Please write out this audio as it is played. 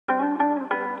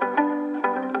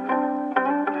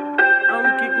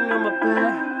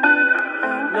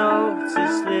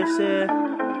just listen.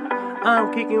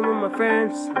 I'm kicking with my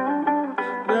friends.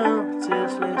 No,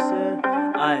 just listen.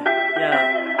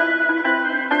 Yeah.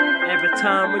 Every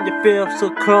time when you feel so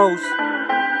close,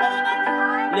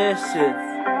 listen.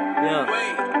 Yeah.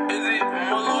 Wait, is it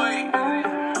Malloy?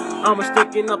 I'm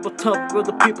sticking up on top of what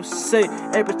the people say.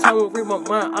 Every time I read my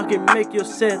mind, I can make you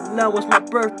sad. Now it's my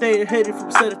birthday, headed from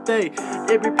Saturday.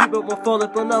 Every people will fall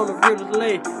up on the real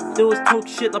late. They was talk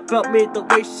shit about me the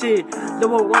way shit. No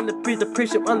one want to be the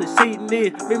pressure on the Satan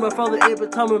need. Me and my father every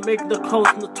time we make the clothes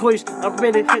and the toys. I'm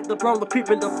ready to hit the wrong, the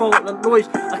people in the phone and the noise.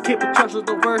 I keep in touch with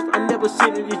the worst, I never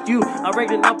seen it as you. I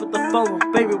reckon up with the phone,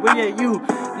 baby, where are you?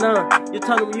 Nah, you're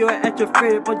telling me you're at your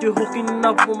favorite, but you're hooking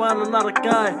up with another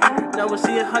guy. Now I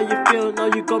see how you feel, now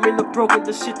you got me the broken,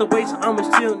 the shit the waste, I'm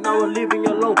still, now I'm leaving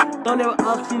you alone. Don't ever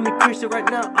ask me Christian right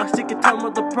now, I stick it time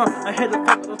with the prom, I hit the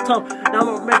fuck the top. Now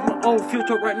I'ma make my own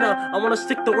future right now, I wanna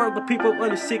stick the world, the people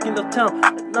when it's sick in the town.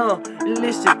 No,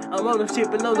 listen, I'm on the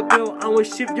ship, another bill, I wanna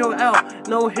ship you out.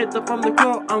 No hit the from the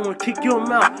girl, I wanna kick your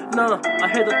mouth. No, I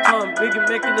hit the time, we can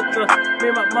make it a trust. Me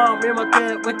and my mom, me and my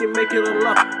dad, we can make it a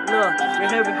lot. No, we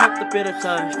haven't had the bitter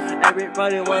times.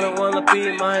 Everybody wanna be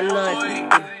in my life.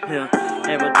 Yeah,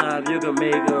 every time you can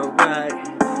make it right.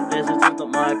 This is just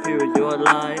my period, your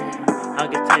life. I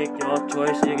can take your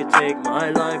choice, you can take my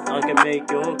life. I can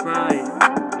make you cry.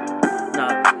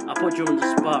 Nah, I put you on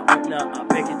the spot right now. I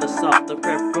make it the soft, the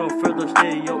prep go further,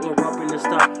 stay yo, we're up in the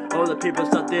stop. All the people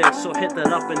start there, so hit that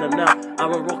up in the now.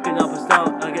 I'm rocking up and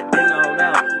down, I get in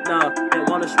now. Nah, they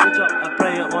wanna switch up, I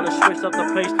play it, wanna switch up the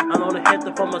pace. I wanna hit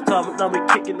the from the top, now we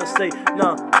kicking the state.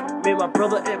 Nah, me and my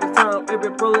brother every time, every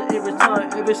brother every time,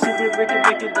 every city we can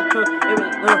make it the truth.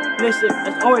 Listen,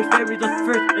 it's always family the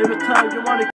first. Every time you wanna